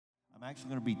actually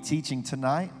going to be teaching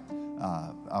tonight.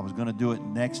 I was going to do it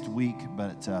next week,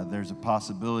 but there's a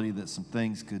possibility that some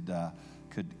things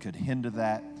could hinder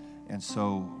that. And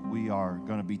so we are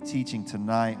going to be teaching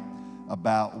tonight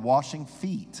about washing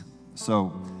feet.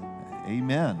 So,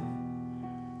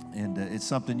 amen. And it's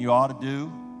something you ought to do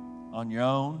on your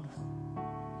own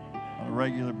on a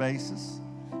regular basis.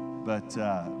 But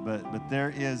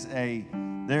there is a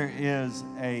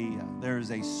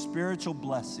spiritual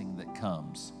blessing that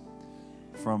comes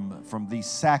from these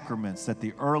sacraments that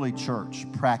the early church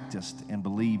practiced and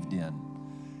believed in.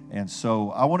 And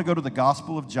so I want to go to the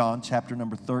Gospel of John, chapter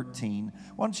number 13.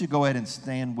 Why don't you go ahead and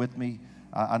stand with me?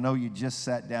 I know you just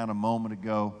sat down a moment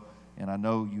ago, and I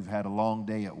know you've had a long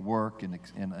day at work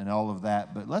and all of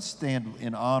that, but let's stand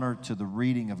in honor to the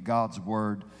reading of God's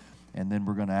Word, and then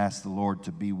we're going to ask the Lord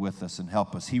to be with us and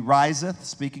help us. He riseth,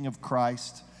 speaking of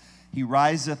Christ, he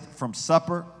riseth from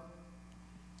supper,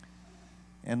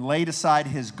 and laid aside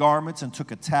his garments, and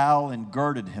took a towel, and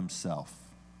girded himself.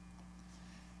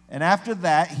 And after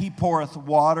that he poureth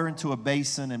water into a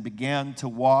basin, and began to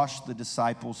wash the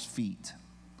disciples' feet,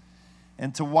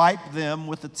 and to wipe them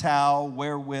with the towel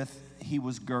wherewith he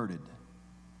was girded.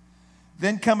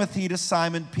 Then cometh he to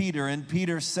Simon Peter, and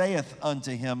Peter saith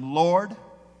unto him, Lord,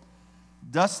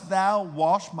 dost thou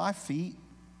wash my feet?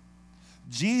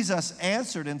 Jesus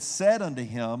answered and said unto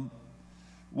him,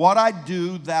 What I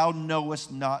do thou knowest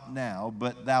not now,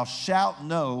 but thou shalt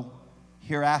know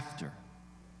hereafter.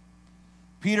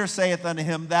 Peter saith unto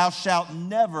him, Thou shalt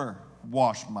never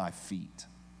wash my feet.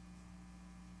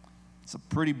 It's a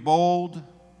pretty bold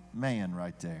man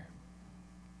right there.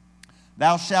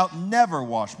 Thou shalt never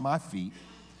wash my feet.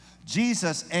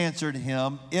 Jesus answered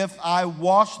him, If I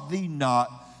wash thee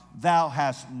not, thou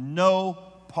hast no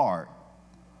part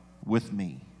with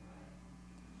me.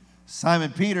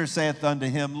 Simon Peter saith unto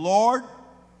him, Lord,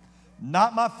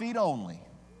 not my feet only,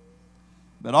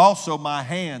 but also my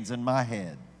hands and my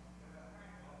head.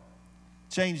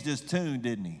 Changed his tune,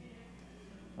 didn't he?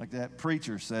 Like that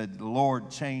preacher said, the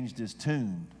Lord changed his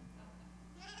tune.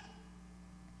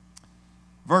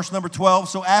 Verse number 12,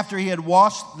 so after he had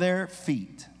washed their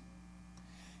feet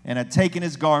and had taken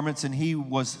his garments, and he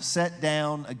was set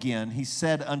down again, he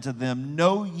said unto them,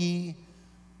 Know ye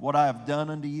what I have done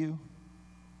unto you?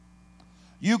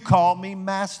 You call me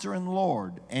Master and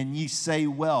Lord, and ye say,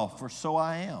 Well, for so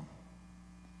I am.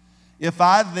 If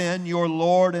I then, your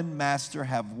Lord and Master,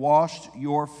 have washed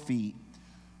your feet,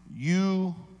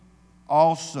 you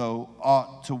also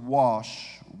ought to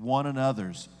wash one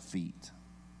another's feet.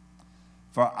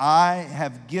 For I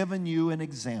have given you an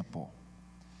example,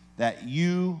 that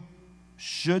you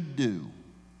should do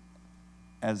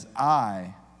as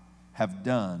I have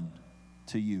done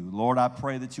to you. Lord, I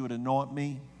pray that you would anoint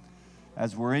me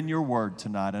as we're in your word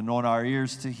tonight. Anoint our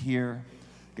ears to hear.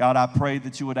 God, I pray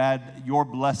that you would add your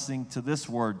blessing to this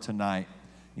word tonight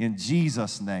in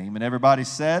Jesus' name. And everybody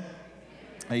said,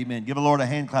 Amen. Give the Lord a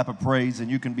hand clap of praise, and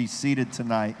you can be seated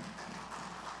tonight.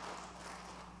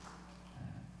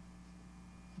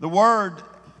 The word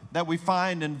that we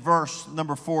find in verse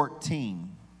number 14.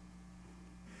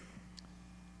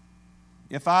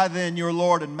 If I then, your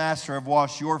Lord and Master, have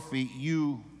washed your feet,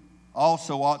 you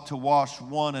also ought to wash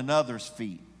one another's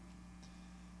feet.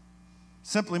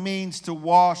 Simply means to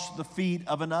wash the feet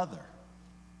of another.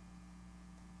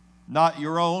 Not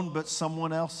your own, but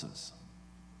someone else's.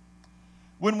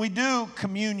 When we do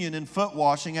communion and foot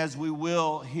washing, as we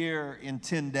will here in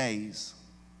 10 days,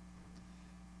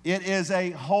 it is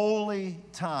a holy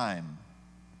time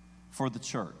for the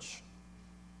church.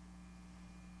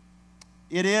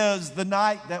 It is the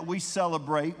night that we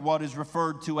celebrate what is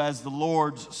referred to as the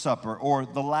Lord's Supper or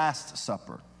the Last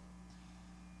Supper.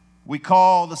 We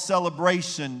call the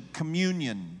celebration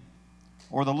communion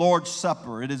or the Lord's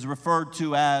Supper. It is referred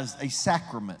to as a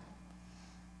sacrament.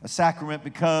 A sacrament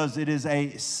because it is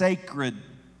a sacred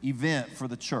event for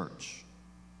the church.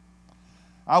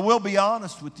 I will be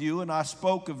honest with you, and I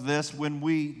spoke of this when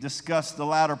we discussed the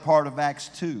latter part of Acts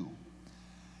 2,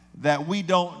 that we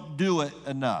don't do it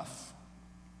enough.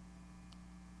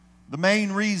 The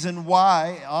main reason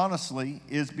why, honestly,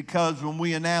 is because when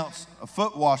we announce a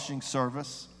foot washing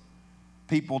service,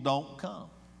 people don't come.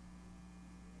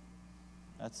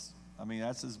 That's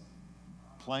as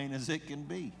plain as it can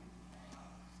be.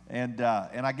 And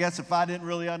I guess if I didn't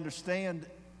really understand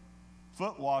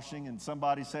foot washing and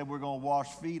somebody said we're going to wash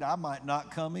feet, I might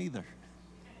not come either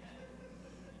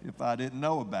if I didn't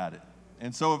know about it.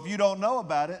 And so if you don't know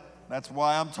about it, that's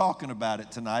why I'm talking about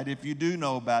it tonight. If you do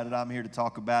know about it, I'm here to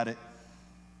talk about it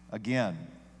again.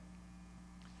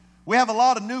 We have a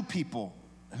lot of new people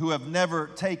who have never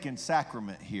taken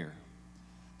sacrament here.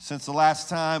 Since the last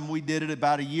time we did it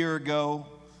about a year ago,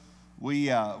 we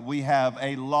have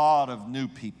a lot of new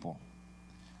people.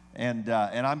 And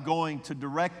I'm going to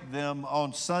direct them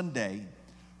on Sunday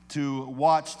to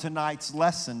watch tonight's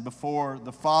lesson before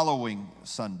the following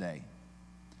Sunday.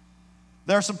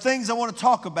 There are some things I want to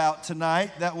talk about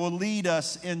tonight that will lead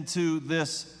us into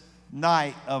this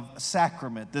night of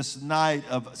sacrament, this night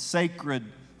of sacred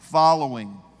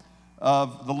following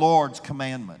of the Lord's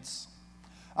commandments.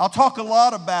 I'll talk a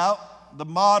lot about the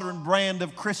modern brand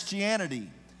of Christianity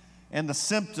and the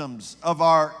symptoms of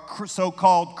our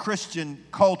so-called Christian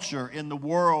culture in the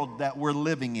world that we're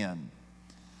living in.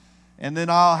 And then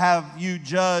I'll have you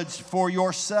judge for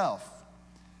yourself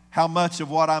how much of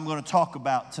what I'm going to talk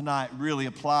about tonight really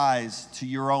applies to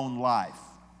your own life.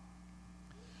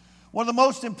 One of the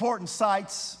most important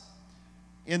sites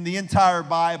in the entire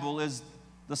Bible is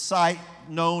the site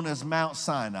known as Mount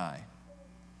Sinai.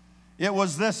 It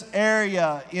was this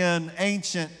area in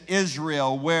ancient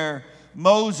Israel where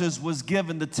Moses was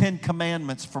given the 10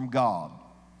 Commandments from God.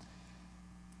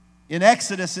 In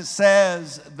Exodus, it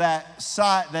says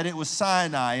that it was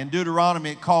Sinai. In Deuteronomy,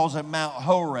 it calls it Mount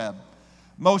Horeb.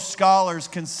 Most scholars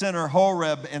consider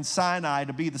Horeb and Sinai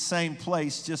to be the same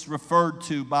place, just referred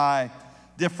to by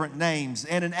different names.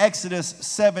 And in Exodus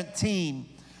 17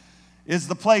 is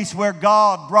the place where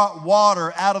God brought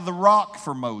water out of the rock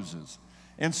for Moses.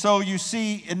 And so you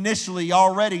see initially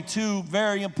already two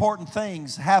very important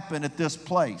things happen at this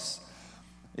place.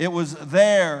 It was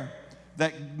there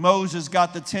that Moses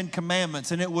got the 10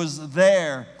 Commandments, and it was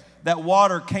there that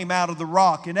water came out of the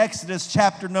rock. In Exodus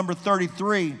chapter number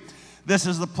 33, this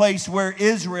is the place where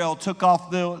Israel took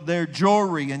off their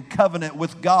jewelry and covenant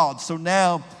with God. So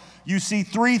now you see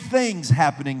three things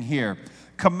happening here.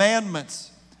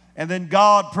 Commandments, and then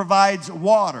God provides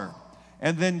water.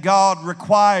 And then God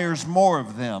requires more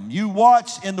of them. You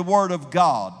watch in the Word of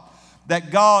God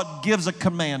that God gives a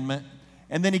commandment,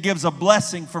 and then He gives a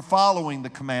blessing for following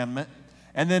the commandment.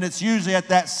 And then it's usually at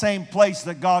that same place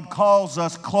that God calls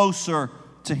us closer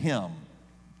to Him.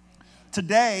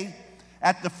 Today,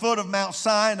 at the foot of Mount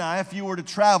Sinai, if you were to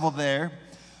travel there,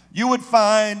 you would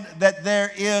find that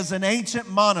there is an ancient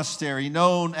monastery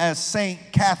known as St.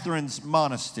 Catherine's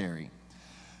Monastery.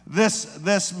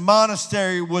 This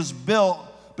monastery was built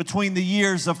between the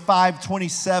years of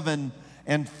 527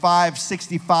 and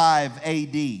 565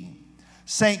 A.D.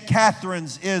 St.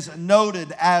 Catherine's is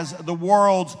noted as the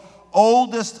world's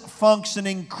oldest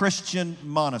functioning Christian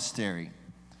monastery.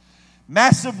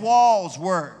 Massive walls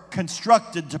were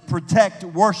constructed to protect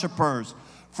worshipers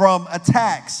from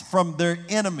attacks from their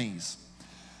enemies.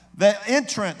 The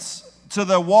entrance to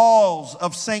the walls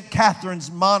of St.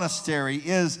 Catherine's Monastery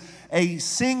is a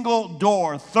single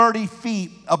door 30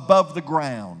 feet above the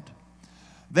ground.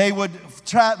 They would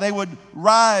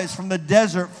rise from the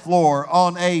desert floor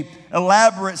on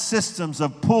elaborate systems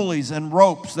of pulleys and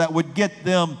ropes that would get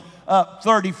them up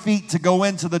 30 feet to go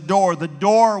into the door. The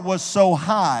door was so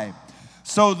high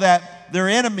so that their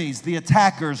enemies, the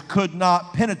attackers, could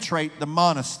not penetrate the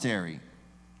monastery.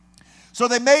 So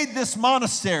they made this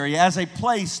monastery as a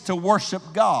place to worship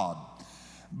God.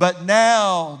 But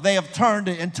now they have turned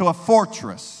it into a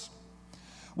fortress.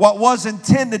 What was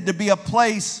intended to be a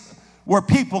place where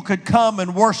people could come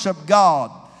and worship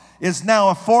God is now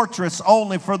a fortress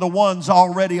only for the ones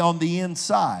already on the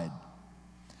inside.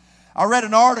 I read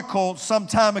an article some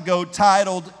time ago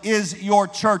titled, "Is Your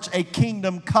Church a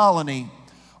Kingdom Colony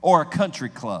or a Country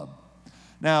Club?"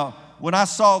 Now, when I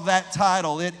saw that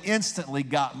title, it instantly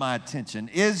got my attention.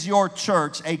 Is your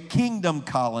church a kingdom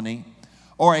colony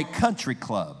or a country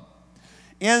club?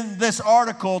 In this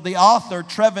article, the author,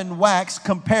 Trevin Wax,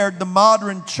 compared the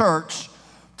modern church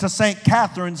to St.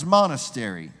 Catherine's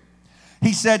Monastery.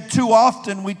 He said, "Too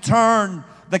often we turn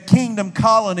the kingdom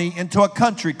colony into a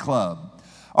country club.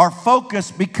 Our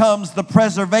focus becomes the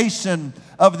preservation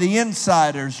of the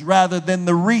insiders rather than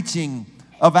the reaching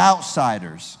of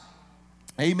outsiders."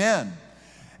 Amen.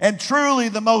 And truly,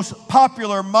 the most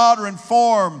popular modern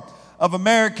form of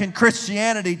American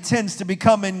Christianity tends to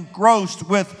become engrossed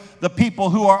with the people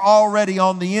who are already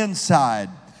on the inside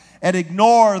and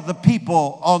ignore the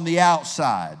people on the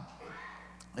outside.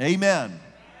 Amen.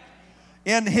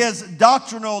 In his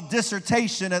doctrinal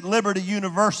dissertation at Liberty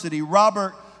University,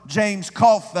 Robert James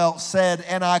Caulfield said,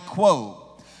 and I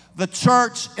quote, "The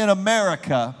church in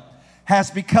America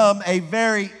has become a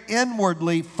very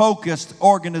inwardly focused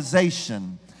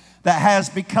organization that has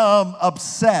become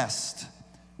obsessed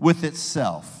with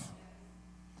itself.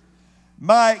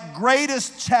 My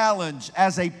greatest challenge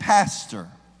as a pastor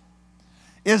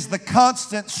is the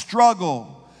constant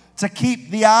struggle to keep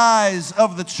the eyes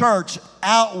of the church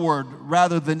outward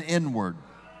rather than inward.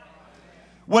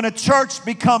 when a church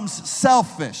becomes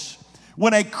selfish,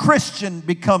 when a Christian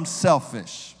becomes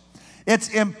selfish. It's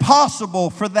impossible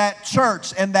for that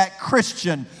church and that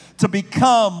Christian to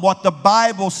become what the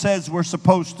Bible says we're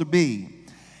supposed to be,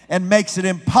 and makes it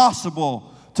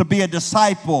impossible to be a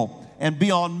disciple and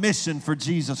be on mission for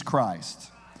Jesus Christ.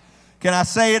 Can I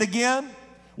say it again?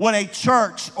 When a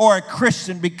church or a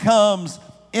Christian becomes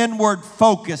inward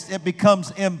focused, it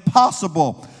becomes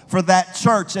impossible for that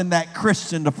church and that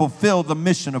Christian to fulfill the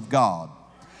mission of God.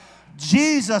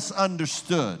 Jesus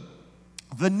understood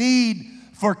the need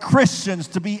for Christians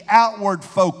to be outward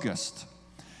focused.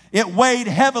 It weighed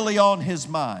heavily on his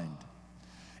mind.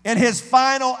 In his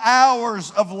final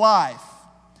hours of life,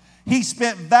 he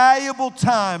spent valuable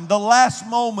time, the last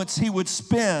moments he would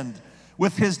spend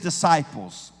with his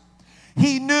disciples.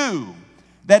 He knew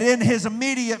that in his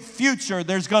immediate future,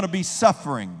 there's going to be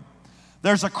suffering.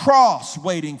 There's a cross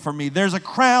waiting for me. There's a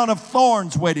crown of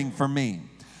thorns waiting for me.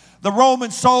 The Roman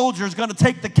soldier is going to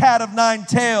take the cat of nine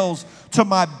tails to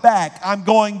my back. I'm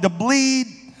going to bleed.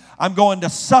 I'm going to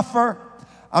suffer.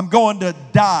 I'm going to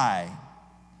die.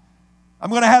 I'm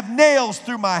going to have nails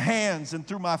through my hands and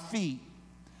through my feet.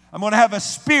 I'm going to have a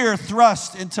spear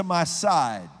thrust into my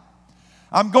side.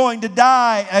 I'm going to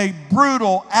die a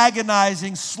brutal,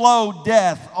 agonizing, slow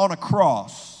death on a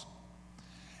cross.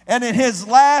 And in his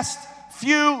last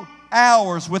few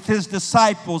hours with his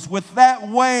disciples, with that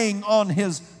weighing on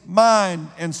his mind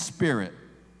and spirit,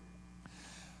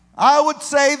 I would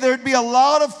say there'd be a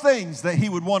lot of things that he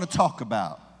would want to talk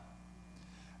about.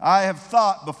 I have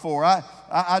thought before,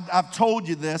 I've told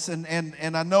you this,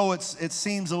 and I know it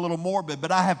seems a little morbid,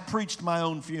 but I have preached my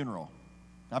own funeral.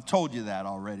 I've told you that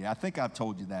already. I think I've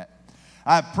told you that.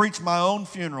 I've preached my own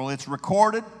funeral. It's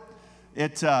recorded.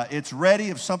 It's ready.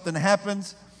 If something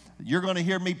happens, you're going to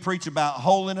hear me preach about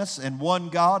holiness and one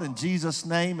God in Jesus'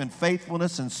 name, and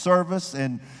faithfulness and service,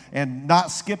 and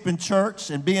not skipping church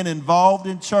and being involved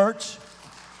in church.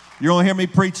 You're going to hear me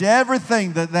preach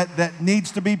everything that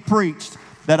needs to be preached,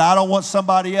 that I don't want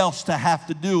somebody else to have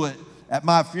to do it at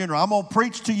my funeral. I'm going to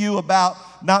preach to you about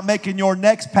not making your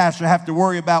next pastor have to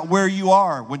worry about where you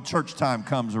are when church time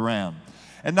comes around,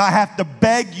 and not have to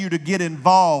beg you to get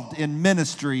involved in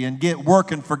ministry and get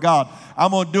working for God. I'm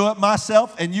going to do it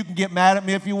myself, and you can get mad at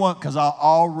me if you want, because I'll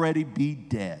already be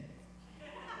dead.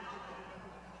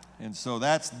 And so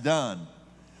that's done.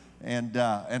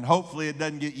 And hopefully it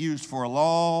doesn't get used for a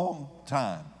long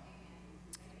time.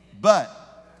 But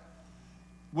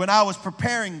when I was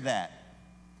preparing that,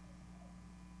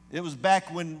 it was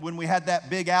back when we had that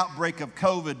big outbreak of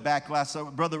COVID back last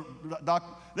summer.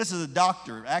 This is a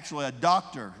doctor, actually a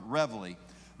doctor, Reveille.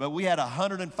 But we had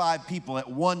 105 people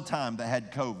at one time that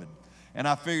had COVID. And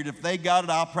I figured if they got it,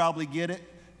 I'll probably get it.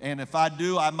 And if I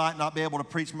do, I might not be able to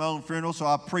preach my own funeral, so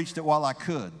I preached it while I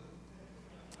could.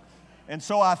 And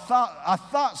so I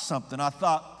thought something. I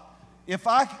thought, if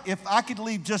I could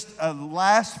leave just a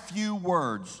last few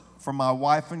words for my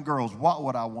wife and girls, what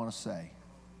would I want to say?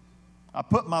 I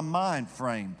put my mind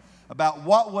frame about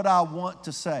what would I want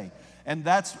to say. And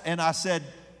I said,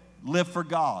 live for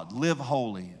God, live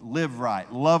holy, live right,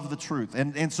 love the truth.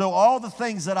 And so all the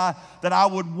things that I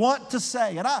would want to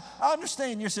say. And I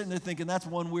understand you're sitting there thinking that's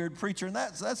one weird preacher, and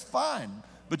that's fine.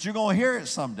 But you're going to hear it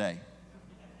someday.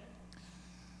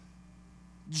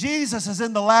 Jesus is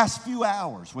in the last few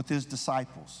hours with his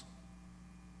disciples.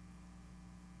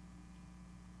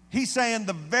 He's saying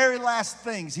the very last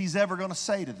things he's ever going to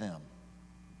say to them.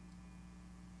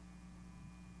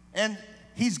 And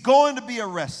he's going to be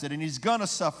arrested, and he's going to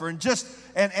suffer. And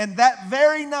that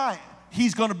very night,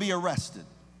 he's going to be arrested.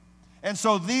 And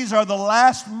so these are the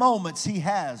last moments he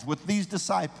has with these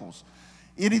disciples.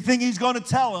 Anything he's going to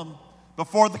tell them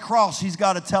before the cross, he's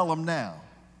got to tell them now.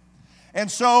 And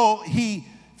so he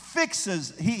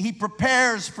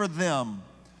prepares for them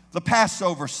the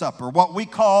Passover supper, what we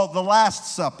call the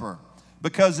Last Supper,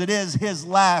 because it is his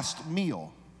last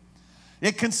meal.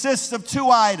 It consists of two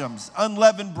items,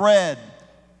 unleavened bread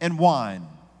and wine.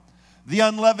 The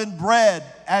unleavened bread,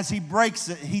 as he breaks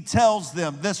it, he tells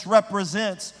them, this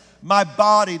represents my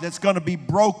body that's going to be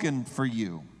broken for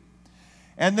you.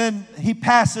 And then he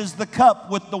passes the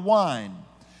cup with the wine.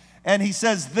 And he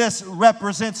says, this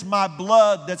represents my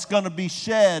blood that's going to be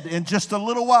shed in just a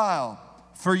little while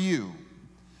for you.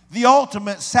 The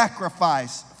ultimate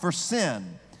sacrifice for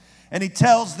sin. And he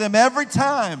tells them, every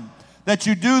time that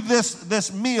you do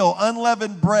this meal,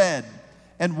 unleavened bread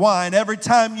and wine, every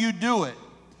time you do it,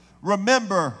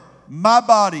 remember, my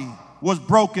body was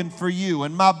broken for you,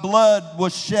 and my blood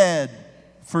was shed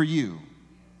for you.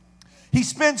 He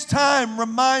spends time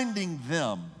reminding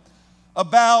them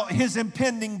about his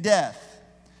impending death.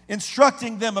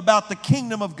 instructing them about the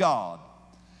kingdom of God.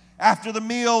 After the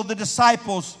meal, the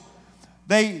disciples,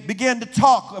 they began to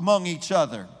talk among each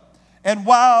other. And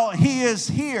while he is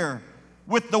here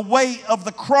with the weight of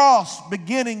the cross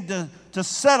beginning to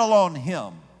settle on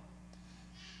him,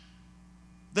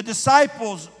 the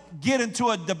disciples get into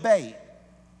a debate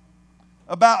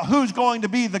about who's going to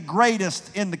be the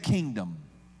greatest in the kingdom.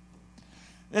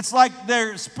 It's like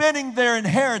they're spending their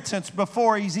inheritance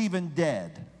before he's even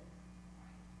dead.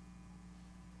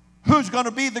 Who's going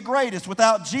to be the greatest?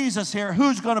 Without Jesus here,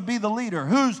 who's going to be the leader?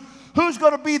 Who's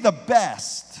going to be the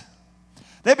best?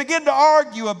 They begin to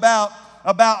argue about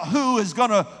who is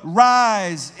going to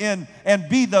rise and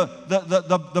be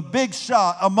the big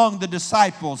shot among the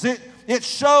disciples. It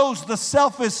shows the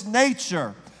selfish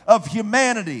nature of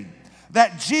humanity,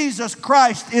 that Jesus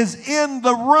Christ is in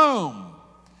the room.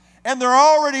 And they're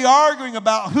already arguing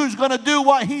about who's going to do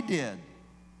what he did.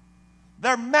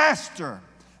 Their master,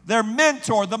 their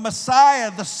mentor, the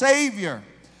Messiah, the Savior,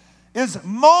 is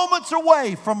moments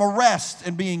away from arrest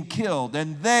and being killed,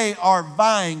 and they are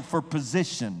vying for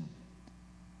position.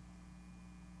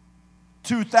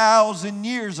 2,000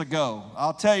 years ago,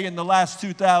 I'll tell you, in the last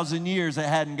 2,000 years, it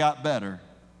hadn't got better.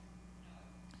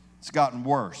 It's gotten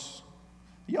worse.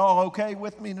 Y'all okay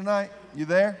with me tonight? You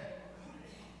there?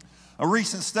 A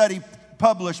recent study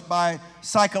published by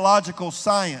Psychological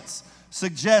Science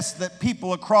suggests that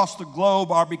people across the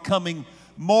globe are becoming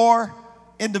more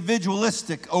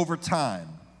individualistic over time.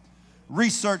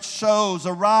 Research shows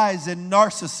a rise in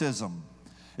narcissism.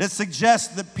 It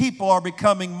suggests that people are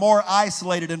becoming more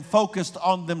isolated and focused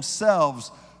on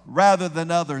themselves rather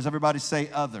than others. Everybody say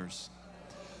others.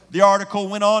 The article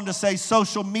went on to say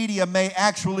social media may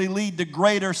actually lead to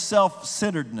greater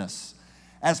self-centeredness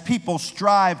as people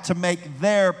strive to make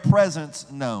their presence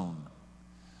known.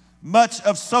 Much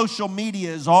of social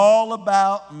media is all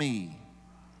about me.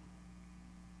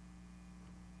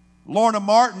 Lorna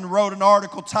Martin wrote an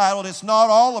article titled, "It's Not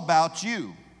All About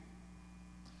You: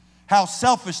 How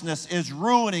Selfishness is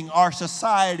Ruining Our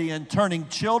Society and Turning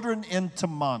Children into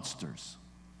Monsters."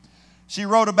 She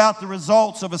wrote about the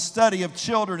results of a study of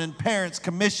children and parents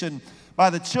commissioned by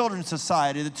the Children's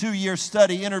Society. The 2-year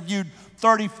study interviewed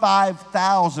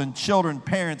 35,000 children,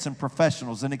 parents, and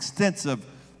professionals, an extensive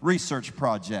research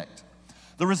project.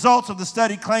 The results of the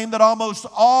study claim that almost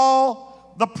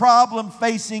all the problems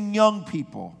facing young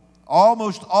people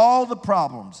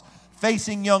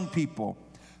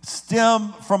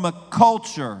stem from a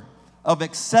culture of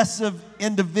excessive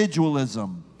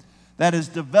individualism that has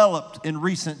developed in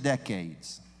recent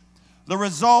decades. The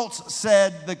results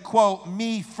said the, quote,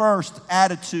 me first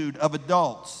attitude of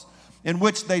adults, in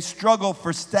which they struggle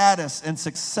for status and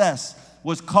success,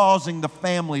 was causing the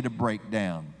family to break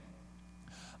down.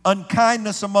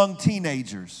 Unkindness among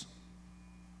teenagers.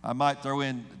 I might throw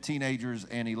in teenagers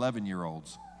and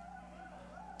 11-year-olds.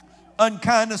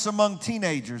 Unkindness among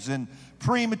teenagers and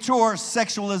premature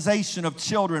sexualization of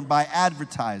children by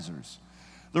advertisers.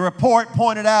 The report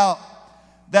pointed out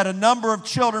that a number of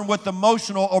children with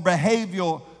emotional or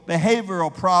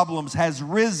behavioral problems has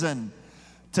risen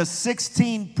to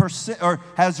 16%, or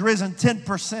has risen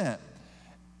 10%,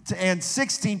 and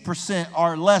 16%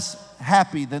 are less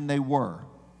happy than they were.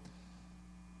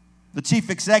 The chief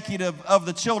executive of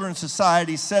the Children's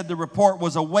Society said the report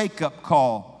was a wake-up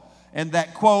call, and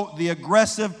that, quote, the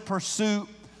aggressive pursuit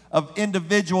of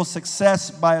individual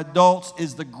success by adults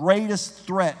is the greatest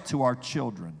threat to our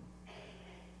children.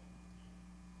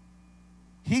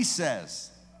 He says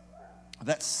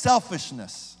that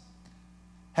selfishness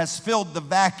has filled the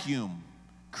vacuum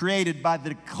created by the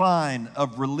decline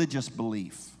of religious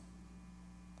belief.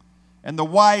 And the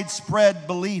widespread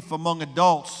belief among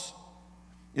adults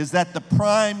is that the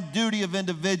prime duty of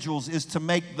individuals is to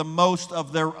make the most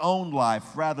of their own life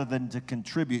rather than to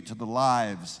contribute to the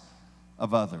lives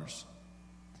of others.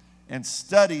 And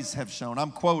studies have shown,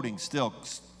 I'm quoting still,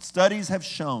 studies have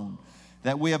shown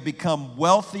that we have become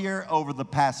wealthier over the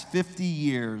past 50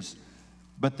 years,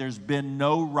 but there's been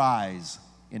no rise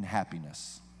in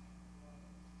happiness.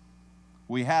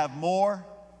 We have more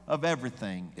of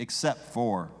everything except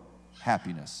for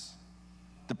happiness.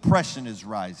 Depression is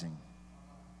rising.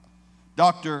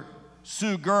 Dr.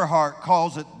 Sue Gerhardt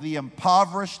calls it the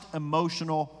impoverished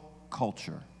emotional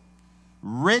culture.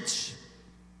 Rich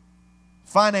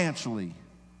financially,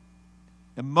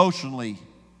 emotionally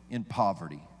in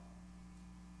poverty.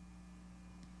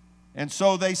 And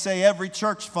so they say every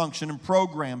church function and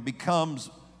program becomes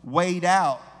weighed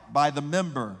out by the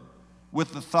member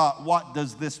with the thought, what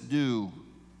does this do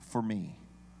for me?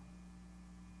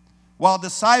 While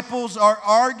disciples are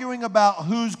arguing about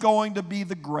who's going to be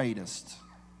the greatest,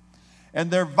 and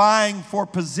they're vying for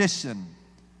position.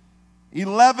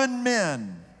 11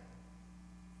 men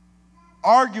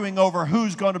arguing over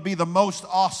who's going to be the most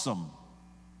awesome,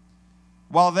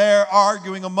 while they're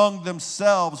arguing among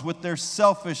themselves with their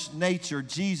selfish nature.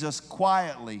 Jesus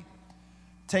quietly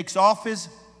takes off his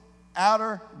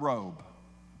outer robe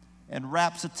and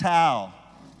wraps a towel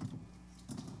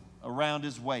around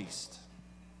his waist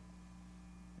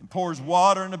and pours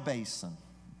water in a basin.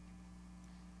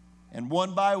 And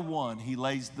one by one, he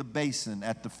lays the basin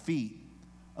at the feet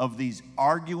of these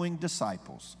arguing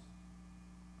disciples.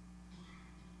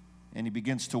 And he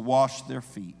begins to wash their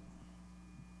feet.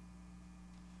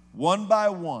 One by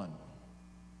one,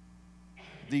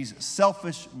 these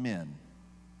selfish men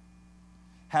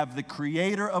have the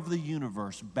creator of the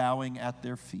universe bowing at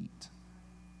their feet,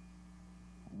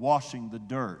 washing the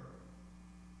dirt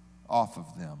off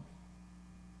of them.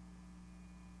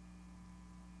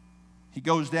 He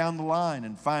goes down the line,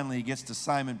 and finally he gets to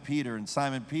Simon Peter, and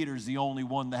Simon Peter is the only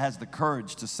one that has the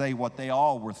courage to say what they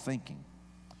all were thinking.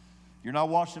 You're not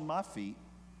washing my feet.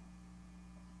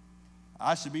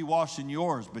 I should be washing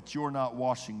yours, but you're not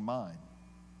washing mine.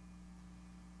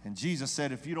 And Jesus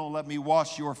said, if you don't let me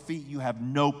wash your feet, you have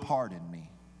no part in me.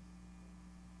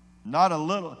 Not a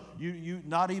little,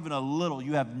 not even a little.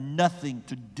 You have nothing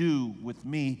to do with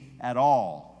me at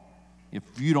all if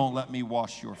you don't let me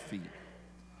wash your feet.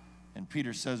 And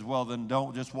Peter says, well, then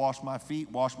don't just wash my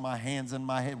feet, wash my hands and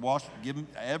my head, give them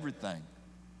everything.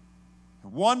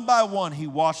 And one by one, he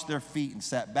washed their feet and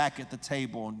sat back at the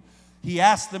table, and he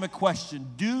asked them a question.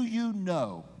 Do you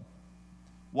know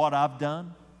what I've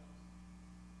done?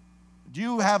 Do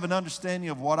you have an understanding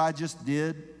of what I just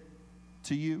did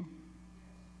to you?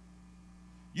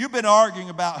 You've been arguing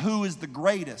about who is the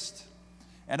greatest.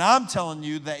 And I'm telling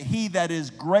you that he that is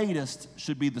greatest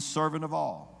should be the servant of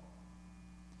all.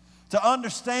 To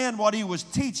understand what he was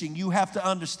teaching, you have to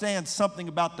understand something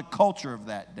about the culture of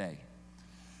that day.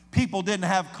 People didn't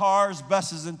have cars,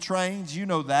 buses, and trains. You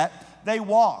know that. They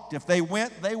walked. If they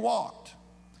went, they walked.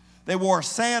 They wore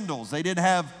sandals. They didn't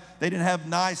have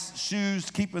nice shoes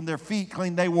keeping their feet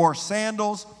clean. They wore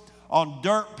sandals on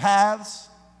dirt paths.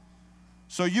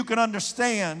 So you can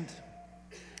understand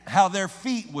how their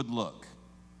feet would look,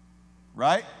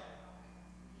 right?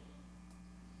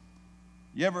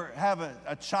 You ever have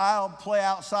a child play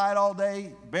outside all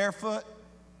day barefoot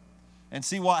and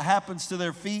see what happens to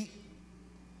their feet?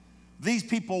 These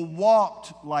people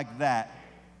walked like that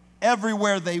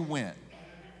everywhere they went.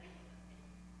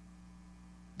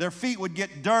 Their feet would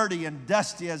get dirty and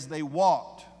dusty as they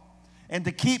walked. And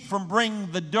to keep from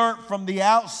bringing the dirt from the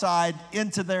outside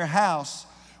into their house,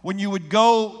 when you would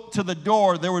go to the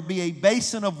door, there would be a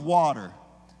basin of water.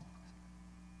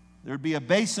 There would be a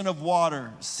basin of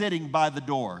water sitting by the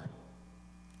door.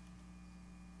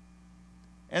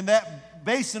 And that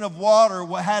basin of water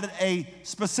had a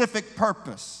specific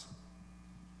purpose.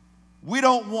 We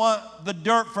don't want the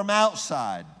dirt from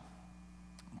outside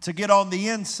to get on the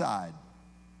inside.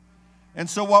 And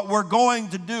so what we're going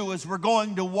to do is we're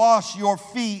going to wash your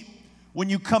feet when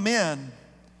you come in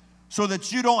so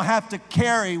that you don't have to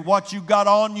carry what you got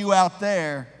on you out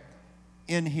there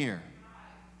in here.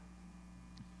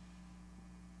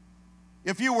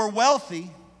 If you were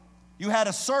wealthy, you had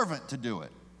a servant to do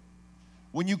it.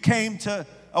 When you came to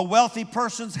a wealthy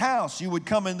person's house, you would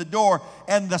come in the door,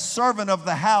 and the servant of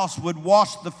the house would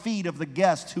wash the feet of the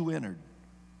guest who entered.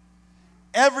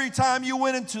 Every time you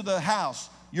went into the house,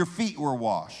 your feet were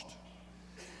washed.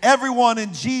 Everyone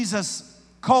in Jesus'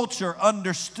 culture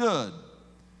understood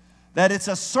that it's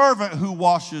a servant who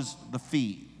washes the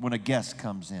feet when a guest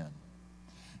comes in.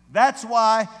 That's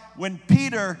why when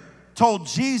Peter told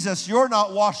Jesus, "You're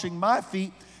not washing my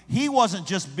feet," he wasn't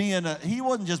just being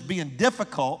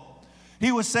difficult.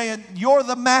 He was saying, "You're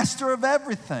the master of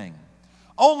everything.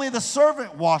 Only the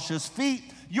servant washes feet.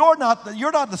 You're not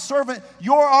the servant.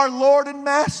 You're our Lord and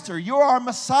Master. You're our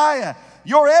Messiah.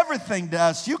 You're everything to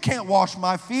us. You can't wash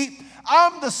my feet.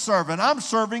 I'm the servant. I'm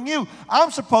serving you.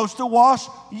 I'm supposed to wash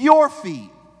your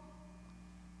feet."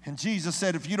 And Jesus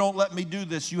said, if you don't let me do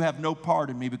this, you have no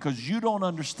part in me, because you don't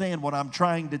understand what I'm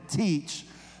trying to teach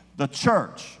the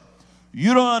church.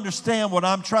 You don't understand what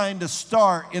I'm trying to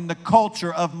start in the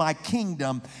culture of my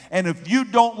kingdom. And if you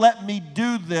don't let me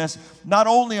do this, not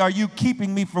only are you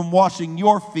keeping me from washing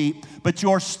your feet, but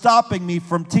you're stopping me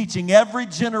from teaching every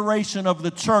generation of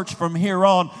the church from here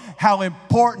on how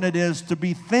important it is to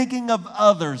be thinking of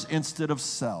others instead of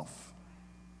self.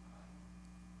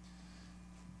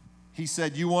 He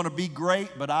said, you want to be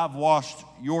great, but I've washed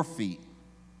your feet.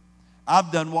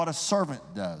 I've done what a servant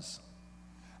does.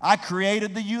 I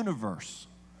created the universe.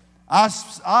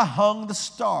 I hung the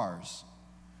stars.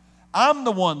 I'm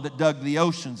the one that dug the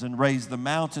oceans and raised the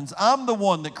mountains. I'm the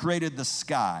one that created the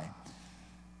sky.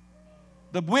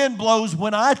 The wind blows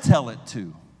when I tell it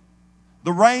to.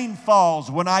 The rain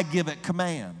falls when I give it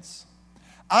commands.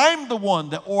 I'm the one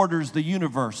that orders the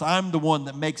universe. I'm the one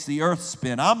that makes the earth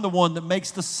spin. I'm the one that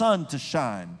makes the sun to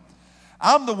shine.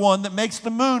 I'm the one that makes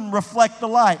the moon reflect the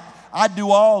light. I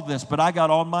do all this, but I got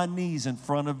on my knees in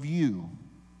front of you,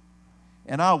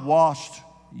 and I washed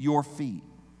your feet.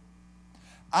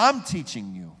 I'm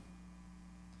teaching you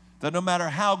that no matter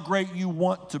how great you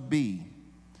want to be,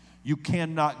 you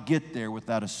cannot get there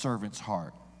without a servant's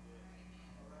heart.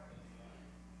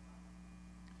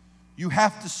 You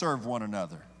have to serve one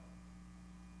another.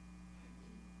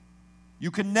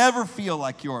 You can never feel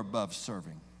like you're above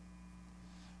serving.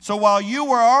 So while you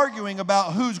were arguing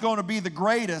about who's going to be the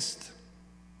greatest,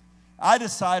 I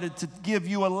decided to give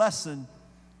you a lesson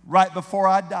right before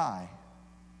I die.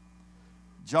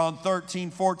 John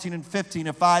 13, 14, and 15,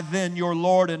 if I then, your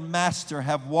Lord and Master,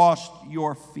 have washed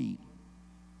your feet,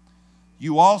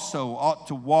 you also ought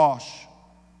to wash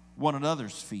one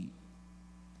another's feet.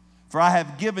 For I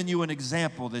have given you an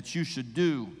example that you should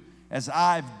do as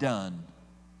I've done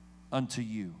unto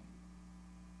you.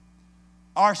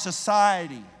 Our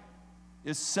society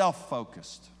is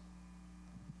self-focused.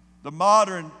 The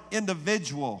modern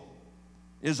individual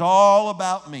is all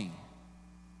about me.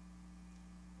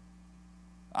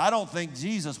 I don't think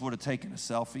Jesus would have taken a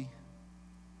selfie.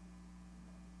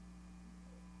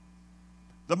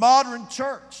 The modern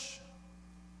church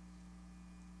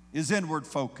is inward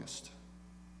focused.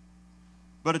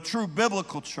 But a true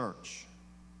biblical church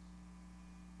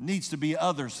needs to be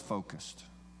others focused.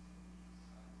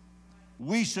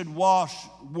 We should wash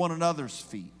one another's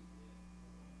feet.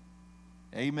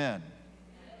 Amen.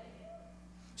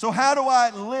 So how do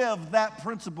I live that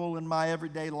principle in my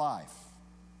everyday life?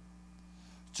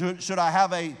 Should I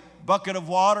have a bucket of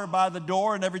water by the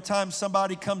door and every time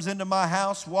somebody comes into my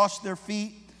house, wash their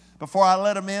feet before I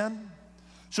let them in?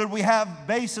 Should we have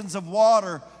basins of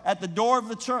water at the door of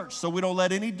the church so we don't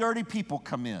let any dirty people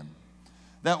come in?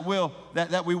 That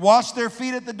we wash their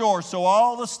feet at the door so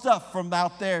all the stuff from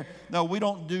out there. No, we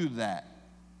don't do that.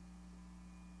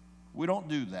 We don't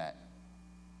do that.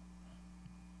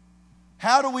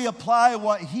 How do we apply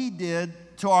what he did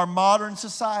to our modern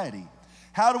society?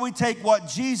 How do we take what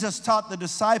Jesus taught the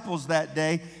disciples that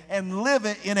day and live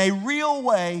it in a real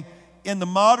way in the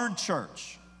modern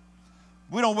church?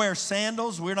 We don't wear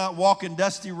sandals. We're not walking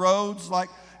dusty roads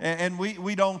and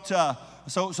we don't.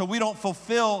 So we don't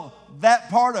fulfill that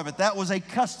part of it. That was a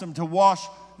custom to wash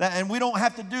that, and we don't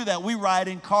have to do that. We ride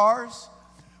in cars.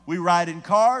 We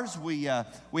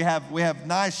have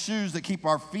nice shoes that keep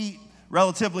our feet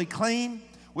relatively clean.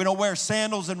 We don't wear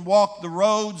sandals and walk the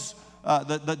roads,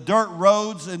 the dirt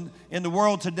roads in the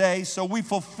world today. So we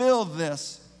fulfill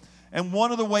this, and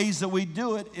one of the ways that we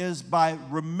do it is by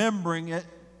remembering it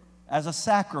as a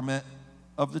sacrament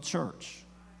of the church.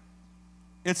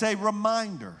 It's a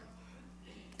reminder.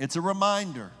 It's a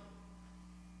reminder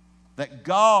that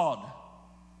God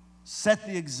set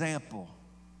the example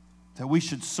that we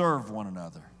should serve one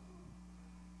another.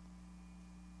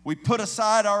 We put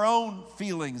aside our own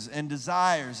feelings and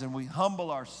desires and we humble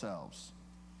ourselves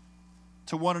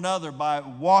to one another by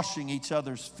washing each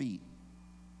other's feet.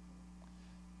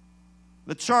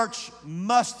 The church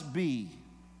must be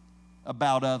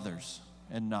about others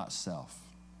and not self.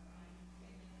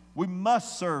 We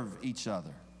must serve each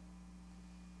other.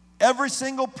 Every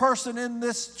single person in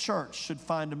this church should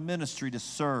find a ministry to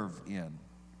serve in.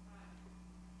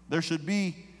 There should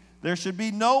be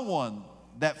no one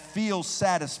that feels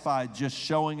satisfied just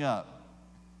showing up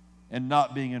and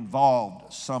not being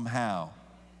involved somehow,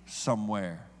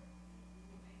 somewhere.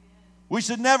 We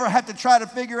should never have to try to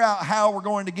figure out how we're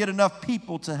going to get enough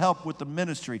people to help with the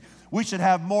ministry. We should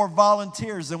have more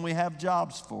volunteers than we have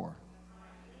jobs for.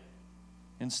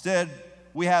 Instead,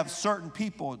 we have certain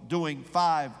people doing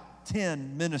 5,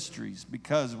 10 ministries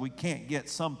because we can't get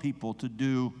some people to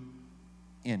do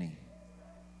any.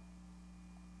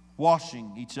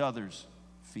 Washing each other's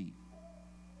feet.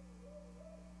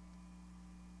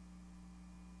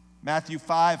 Matthew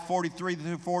 5, 43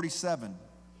 through 47.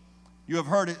 You have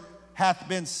heard it hath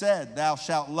been said, thou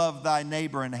shalt love thy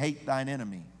neighbor and hate thine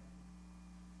enemy.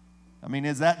 I mean,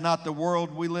 is that not the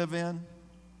world we live in?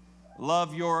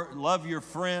 Love your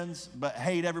friends, but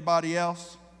hate everybody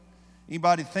else.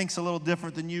 Anybody thinks a little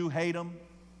different than you, hate them.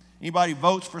 Anybody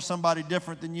votes for somebody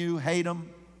different than you, hate them.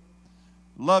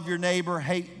 Love your neighbor,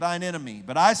 hate thine enemy.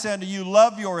 But I say unto you,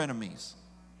 love your enemies.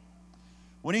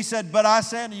 When he said, but I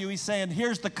say unto you, he's saying,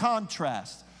 here's the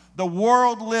contrast. The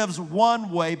world lives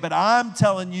one way, but I'm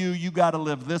telling you, you got to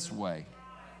live this way.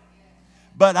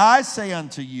 But I say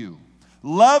unto you,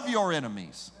 love your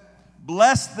enemies.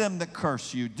 Bless them that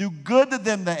curse you. Do good to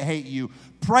them that hate you.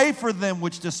 Pray for them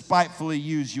which despitefully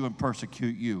use you and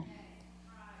persecute you.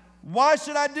 Why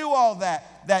should I do all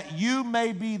that? That you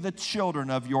may be the children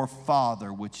of your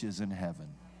Father which is in heaven.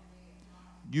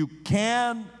 You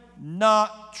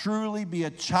cannot truly be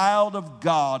a child of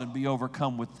God and be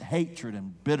overcome with hatred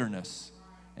and bitterness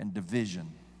and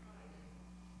division.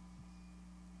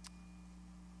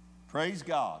 Praise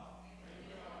God.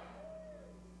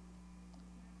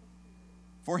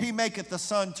 For he maketh the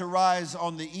sun to rise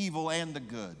on the evil and the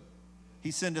good.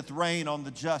 He sendeth rain on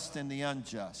the just and the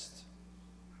unjust.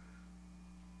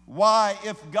 Why,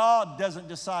 if God doesn't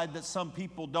decide that some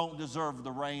people don't deserve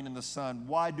the rain and the sun,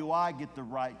 why do I get the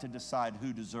right to decide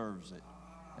who deserves it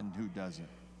and who doesn't?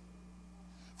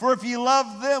 For if ye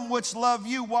love them which love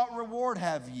you, what reward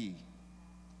have ye?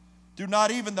 Do not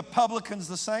even the publicans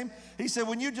the same? He said,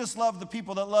 when you just love the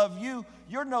people that love you,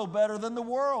 you're no better than the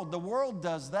world. The world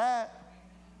does that.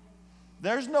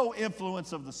 There's no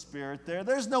influence of the Spirit there.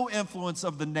 There's no influence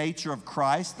of the nature of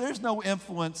Christ. There's no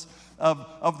influence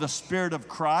of the Spirit of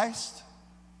Christ.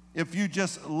 If you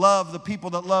just love the people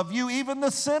that love you, even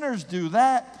the sinners do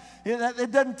that.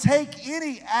 It doesn't take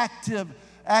any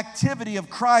activity of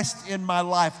Christ in my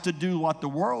life to do what the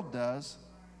world does.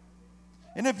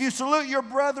 And if you salute your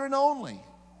brethren only,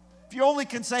 if you only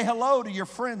can say hello to your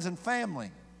friends and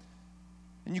family,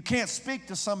 and you can't speak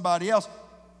to somebody else,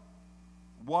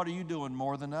 what are you doing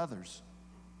more than others?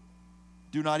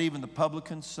 Do not even the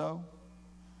publicans so?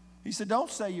 He said,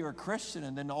 don't say you're a Christian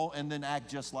and then act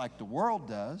just like the world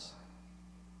does.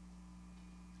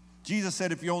 Jesus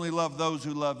said, if you only love those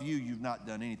who love you, you've not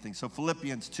done anything. So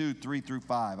Philippians 2, 3 through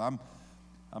 5. I'm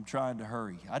trying to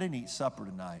hurry. I didn't eat supper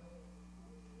tonight.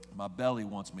 My belly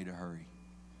wants me to hurry.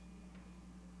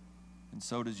 And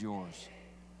so does yours.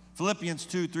 Philippians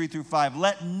 2, 3 through 5.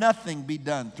 Let nothing be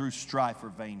done through strife or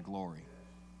vainglory,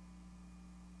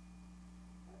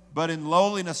 but in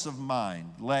lowliness of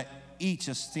mind, let each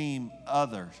esteem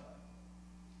others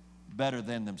better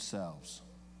than themselves.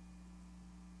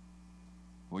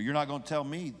 Well, you're not going to tell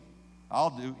me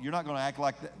you're not going to act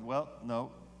like that. Well,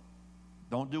 no.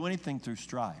 Don't do anything through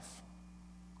strife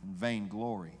and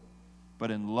vainglory,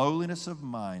 but in lowliness of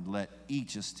mind, let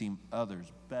each esteem others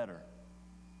better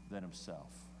than himself.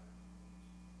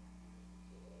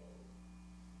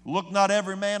 Look not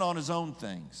every man on his own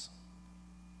things,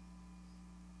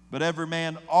 but every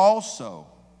man also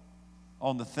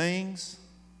on the things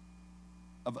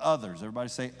of others. Everybody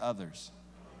say others.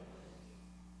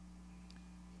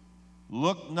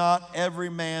 Look not every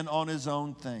man on his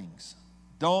own things.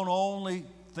 Don't only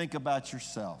think about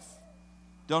yourself.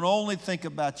 Don't only think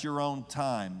about your own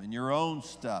time and your own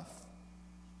stuff.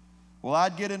 Well,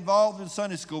 I'd get involved in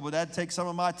Sunday school, but that'd take some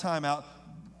of my time out.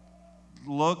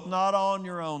 Look not on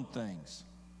your own things.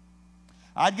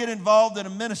 I'd get involved in a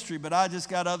ministry, but I just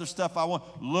got other stuff I want.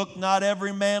 Look not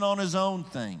every man on his own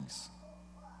things.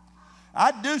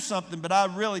 I'd do something, but I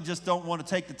really just don't want to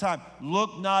take the time.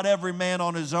 Look not every man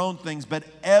on his own things, but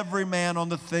every man on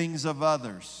the things of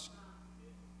others.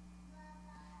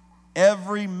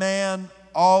 Every man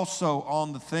also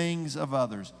on the things of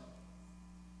others.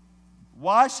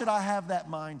 Why should I have that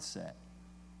mindset?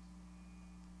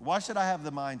 Why should I have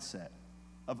the mindset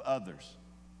of others?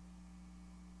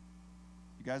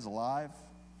 You guys alive?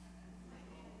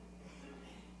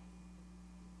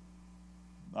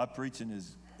 My preaching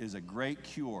is a great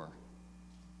cure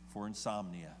for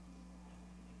insomnia.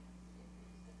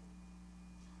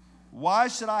 Why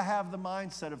should I have the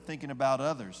mindset of thinking about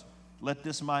others? Let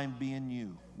this mind be in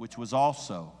you, which was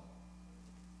also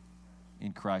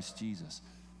in Christ Jesus.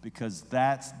 Because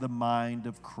that's the mind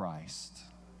of Christ,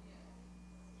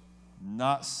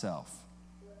 not self.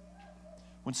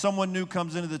 When someone new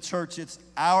comes into the church, it's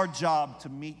our job to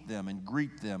meet them and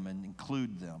greet them and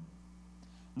include them.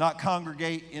 Not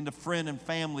congregate into friend and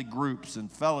family groups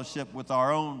and fellowship with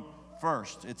our own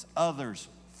first. It's others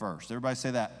first. Everybody say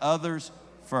that. Others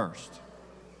first.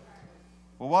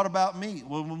 Well, what about me?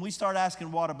 Well, when we start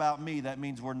asking what about me, that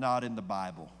means we're not in the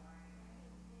Bible.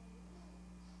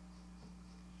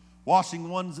 Washing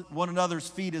one another's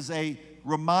feet is a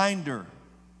reminder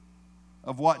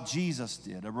of what Jesus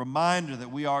did, a reminder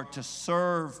that we are to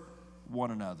serve one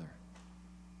another,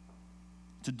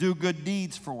 to do good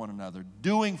deeds for one another,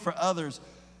 doing for others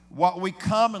what we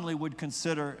commonly would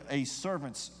consider a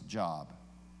servant's job.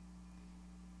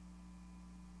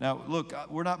 Now, look,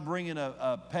 we're not bringing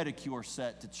a pedicure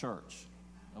set to church,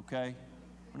 okay?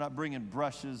 We're not bringing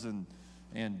brushes and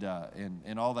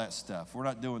all that stuff. We're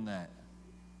not doing that.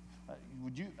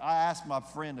 I asked my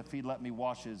friend if he'd let me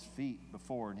wash his feet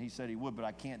before, and he said he would, but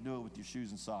I can't do it with your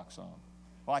shoes and socks on.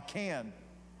 Well, I can,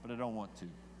 but I don't want to.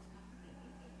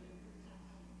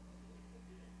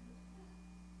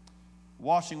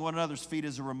 Washing one another's feet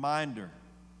is a reminder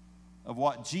of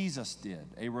what Jesus did,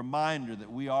 a reminder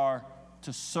that we are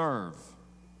to serve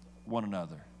one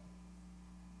another.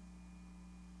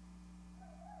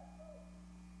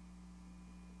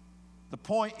 The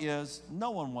point is,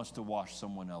 no one wants to wash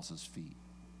someone else's feet.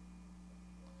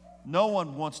 No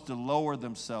one wants to lower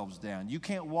themselves down. You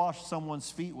can't wash someone's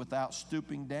feet without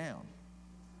stooping down.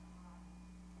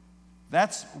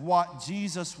 That's what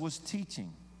Jesus was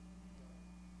teaching.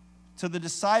 To the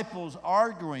disciples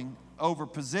arguing over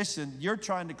position, you're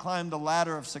trying to climb the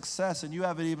ladder of success, and you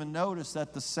haven't even noticed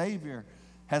that the Savior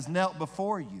has knelt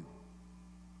before you.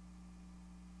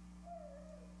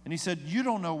 And he said, you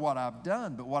don't know what I've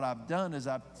done, but what I've done is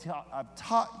I've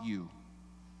taught you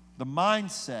the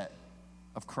mindset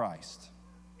of Christ.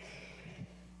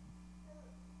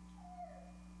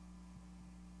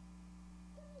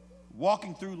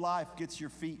 Walking through life gets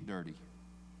your feet dirty.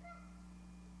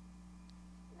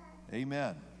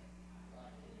 Amen.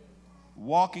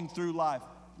 Walking through life,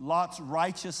 Lot's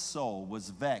righteous soul was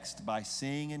vexed by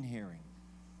seeing and hearing.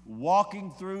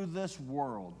 Walking through this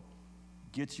world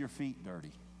gets your feet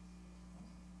dirty.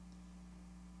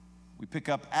 We pick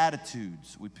up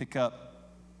attitudes, we pick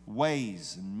up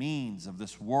ways and means of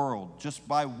this world just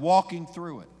by walking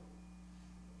through it.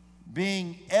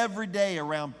 Being every day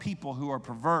around people who are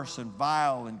perverse and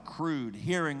vile and crude,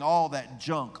 hearing all that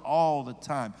junk all the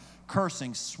time,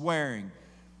 cursing, swearing,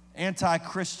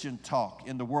 anti-Christian talk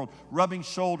in the world, rubbing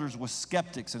shoulders with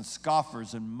skeptics and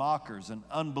scoffers and mockers and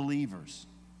unbelievers.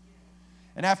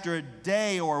 And after a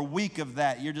day or a week of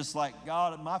that, you're just like,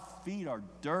 God, my feet are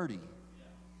dirty.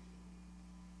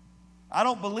 I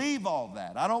don't believe all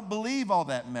that. I don't believe all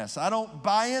that mess. I don't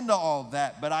buy into all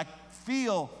that, but I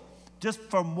feel just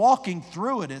from walking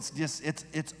through it,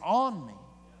 it's on me.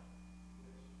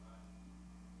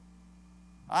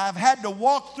 I've had to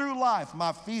walk through life.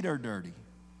 My feet are dirty.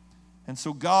 And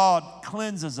so God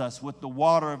cleanses us with the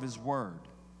water of His Word,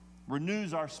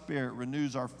 renews our spirit,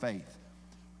 renews our faith,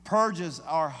 purges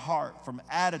our heart from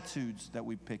attitudes that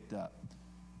we picked up.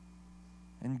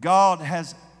 And God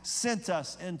has sent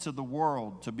us into the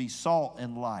world to be salt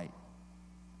and light.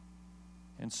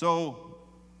 And so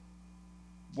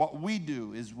what we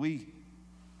do is we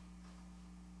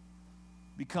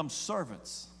become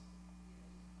servants.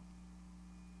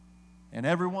 And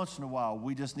every once in a while,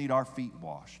 we just need our feet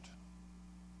washed.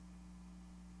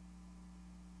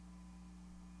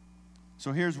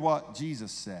 So here's what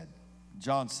Jesus said,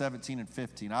 John 17 and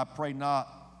 15. I pray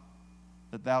not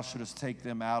that thou shouldest take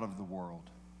them out of the world,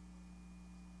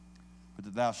 but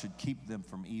that thou should keep them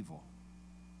from evil.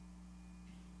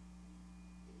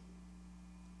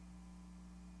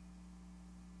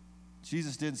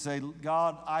 Jesus didn't say,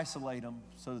 God, isolate them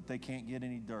so that they can't get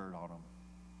any dirt on them.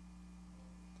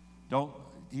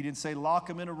 He didn't say lock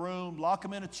them in a room, lock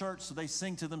them in a church so they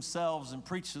sing to themselves and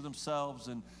preach to themselves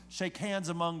and shake hands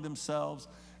among themselves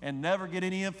and never get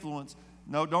any influence.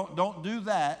 No, don't do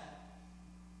that.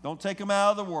 Don't take them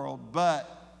out of the world, but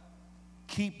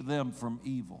keep them from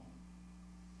evil.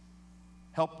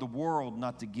 Help the world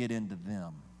not to get into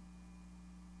them.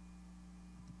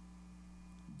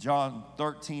 John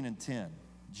 13 and 10.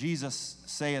 Jesus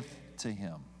saith to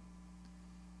him,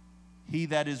 He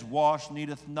that is washed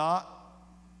needeth not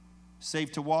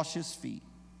save to wash his feet,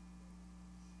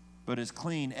 but is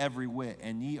clean every whit,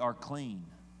 and ye are clean,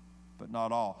 but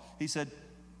not all. He said,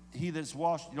 he that's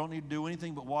washed, you don't need to do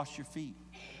anything but wash your feet.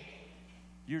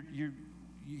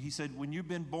 He said, when you've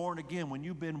been born again, when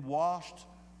you've been washed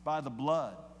by the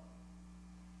blood,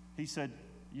 he said,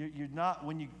 you're not,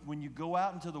 when you go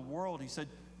out into the world, he said,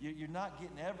 you're not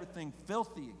getting everything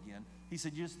filthy again. He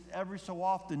said, you just every so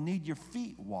often need your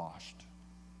feet washed.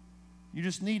 You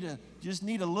just need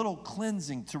a little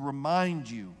cleansing to remind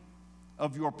you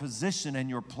of your position and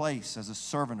your place as a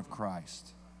servant of Christ.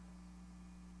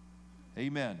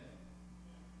 Amen.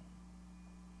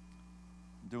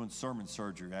 I'm doing sermon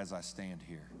surgery as I stand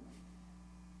here.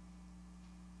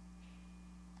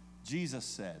 Jesus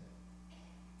said,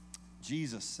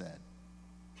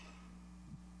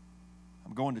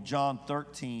 I'm going to John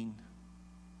 13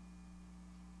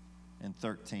 and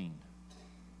 13.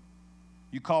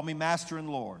 You call me Master and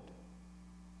Lord,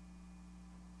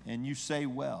 and you say,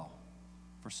 well,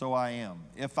 for so I am.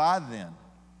 If I then,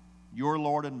 your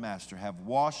Lord and Master, have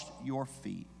washed your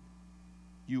feet,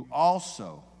 you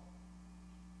also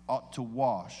ought to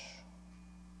wash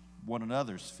one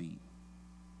another's feet.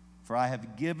 For I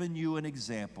have given you an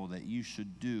example that you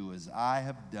should do as I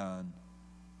have done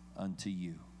unto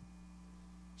you.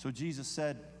 So Jesus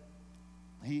said,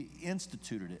 he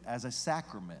instituted it as a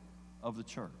sacrament of the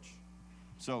church.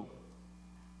 So,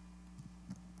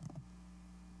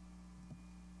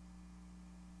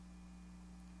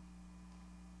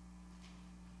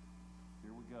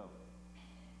 here we go.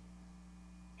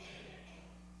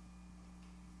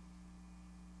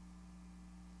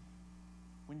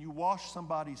 When you wash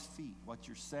somebody's feet, what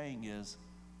you're saying is,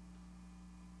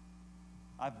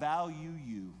 I value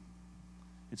you.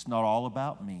 It's not all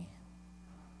about me.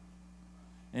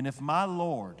 And if my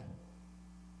Lord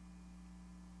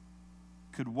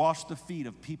could wash the feet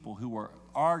of people who are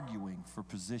arguing for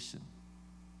position,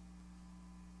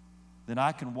 then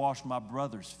I can wash my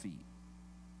brother's feet.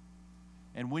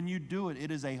 And when you do it,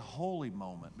 it is a holy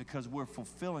moment because we're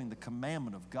fulfilling the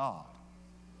commandment of God.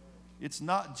 It's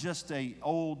not just an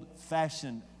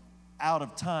old-fashioned,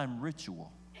 out-of-time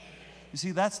ritual. You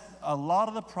see, that's a lot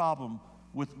of the problem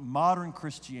with modern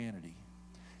Christianity,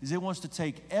 is it wants to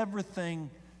take everything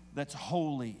that's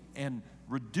holy and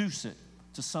reduce it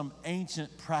to some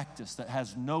ancient practice that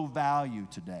has no value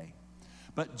today.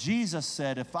 But Jesus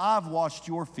said, if I've washed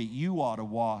your feet, you ought to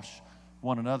wash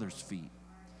one another's feet.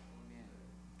 Amen.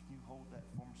 Can you hold that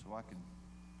for me so I can...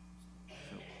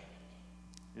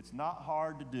 It's not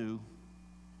hard to do.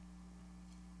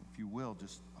 If you will,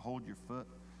 just hold your foot.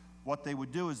 What they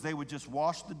would do is they would just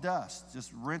wash the dust,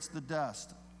 just rinse the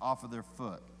dust off of their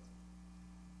foot.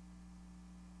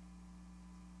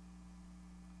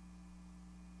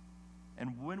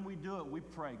 And when we do it, we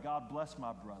pray, God bless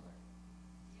my brother.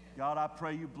 God, I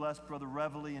pray you bless Brother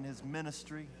Reveille in his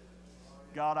ministry.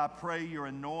 God, I pray your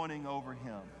anointing over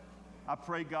him. I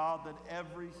pray, God, that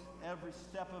every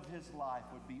step of his life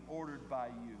would be ordered by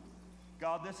you.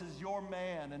 God, this is your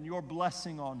man and your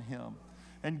blessing on him.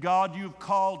 And God, you've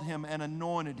called him and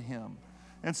anointed him.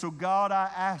 And so, God, I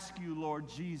ask you, Lord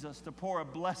Jesus, to pour a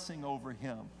blessing over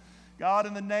him. God,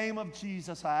 in the name of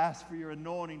Jesus, I ask for your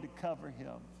anointing to cover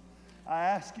him. I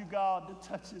ask you, God, to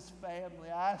touch his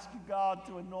family. I ask you, God,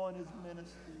 to anoint his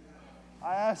ministry.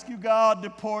 I ask you, God,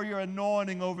 to pour your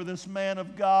anointing over this man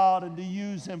of God and to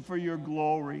use him for your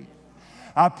glory.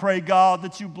 I pray, God,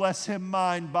 that you bless him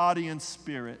mind, body, and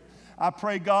spirit. I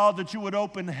pray, God, that you would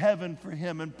open heaven for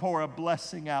him and pour a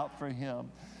blessing out for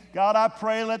him. God, I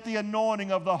pray, let the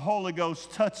anointing of the Holy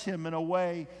Ghost touch him in a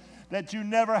way that you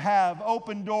never have.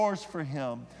 Open doors for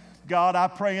him. God, I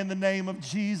pray in the name of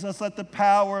Jesus, let the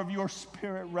power of your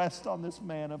Spirit rest on this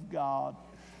man of God.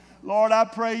 Lord, I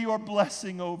pray your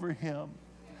blessing over him.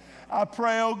 I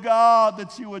pray, oh God,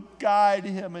 that you would guide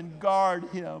him and guard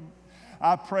him.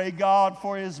 I pray, God,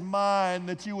 for his mind,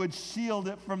 that you would shield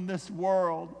it from this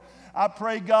world. I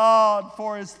pray, God,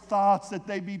 for his thoughts, that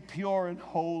they be pure and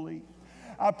holy.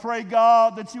 I pray,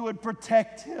 God, that you would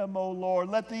protect him, oh Lord.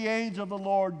 Let the angel of the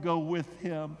Lord go with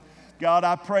him. God,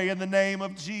 I pray in the name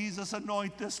of Jesus,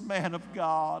 anoint this man of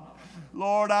God.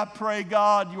 Lord, I pray,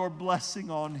 God, your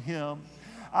blessing on him.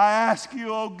 I ask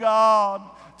you, oh God,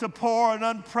 to pour an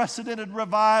unprecedented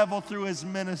revival through his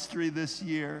ministry this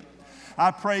year.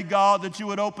 I pray, God, that you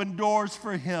would open doors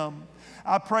for him.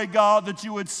 I pray, God, that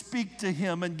you would speak to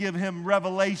him and give him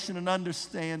revelation and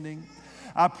understanding.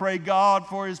 I pray, God,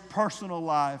 for his personal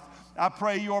life. I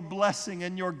pray your blessing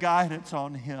and your guidance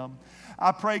on him.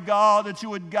 I pray, God, that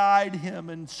you would guide him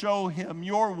and show him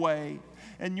your way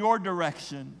and your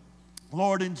direction.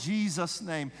 Lord, in Jesus'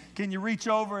 name, can you reach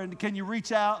over and can you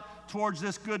reach out towards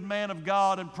this good man of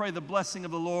God and pray the blessing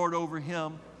of the Lord over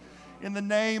him? In the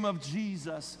name of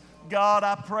Jesus, God,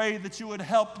 I pray that you would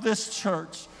help this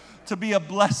church to be a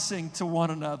blessing to one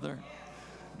another.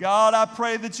 God, I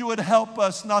pray that you would help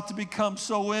us not to become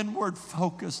so inward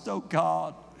focused, oh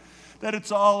God, that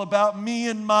it's all about me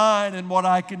and mine and what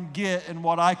I can get and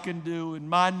what I can do and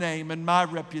my name and my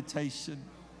reputation.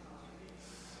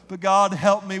 But God,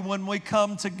 help me when we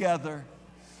come together.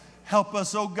 Help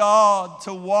us, oh God,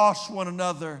 to wash one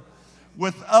another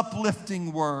with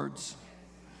uplifting words.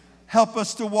 Help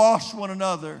us to wash one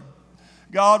another,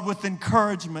 God, with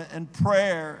encouragement and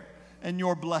prayer and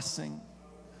your blessing.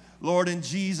 Lord, in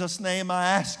Jesus' name, I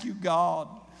ask you, God,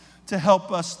 to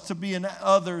help us to be an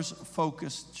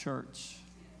others-focused church.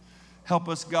 Help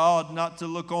us, God, not to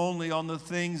look only on the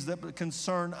things that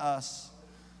concern us,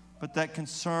 but that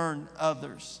concern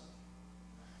others.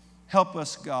 Help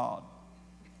us, God.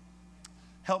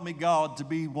 Help me, God, to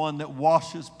be one that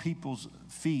washes people's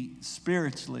feet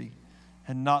spiritually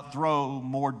and not throw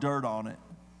more dirt on it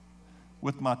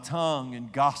with my tongue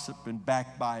and gossip and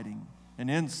backbiting and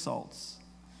insults.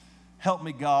 Help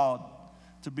me, God,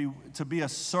 to be a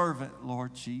servant,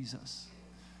 Lord Jesus.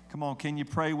 Come on, can you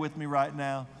pray with me right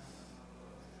now?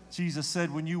 Jesus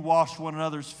said, when you wash one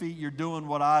another's feet, you're doing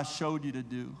what I showed you to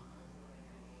do.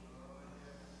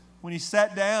 When he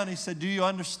sat down, he said, do you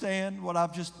understand what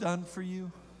I've just done for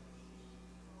you?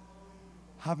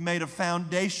 I've made a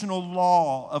foundational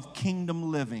law of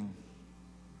kingdom living,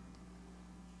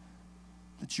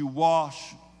 that you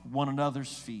wash one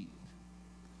another's feet,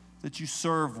 that you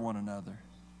serve one another,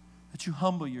 that you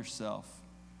humble yourself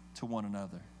to one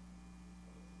another.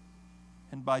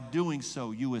 And by doing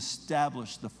so, you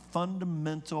establish the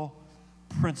fundamental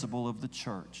principle of the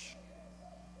church,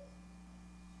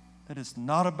 that it's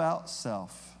not about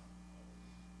self,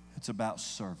 it's about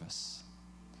service.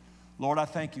 Lord, I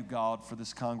thank you, God, for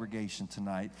this congregation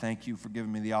tonight. Thank you for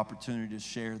giving me the opportunity to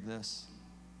share this.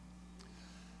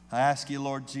 I ask you,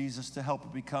 Lord Jesus, to help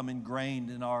it become ingrained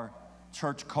in our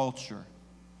church culture.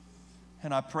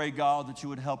 And I pray, God, that you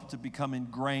would help it to become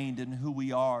ingrained in who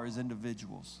we are as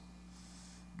individuals.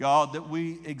 God, that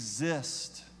we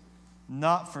exist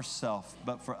not for self,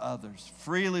 but for others.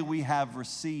 Freely we have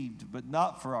received, but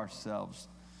not for ourselves,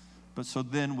 but so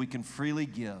then we can freely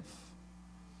give.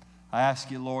 I ask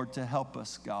you, Lord, to help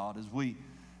us, God,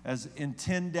 as in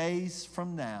 10 days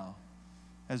from now,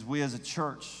 as we as a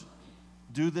church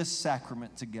do this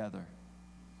sacrament together,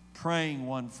 praying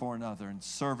one for another and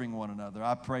serving one another.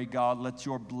 I pray, God, let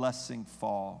your blessing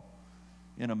fall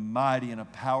in a mighty and a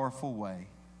powerful way.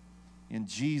 In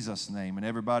Jesus' name. And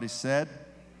everybody said,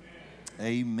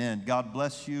 Amen. Amen. God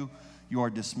bless you. You are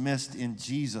dismissed in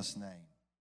Jesus' name.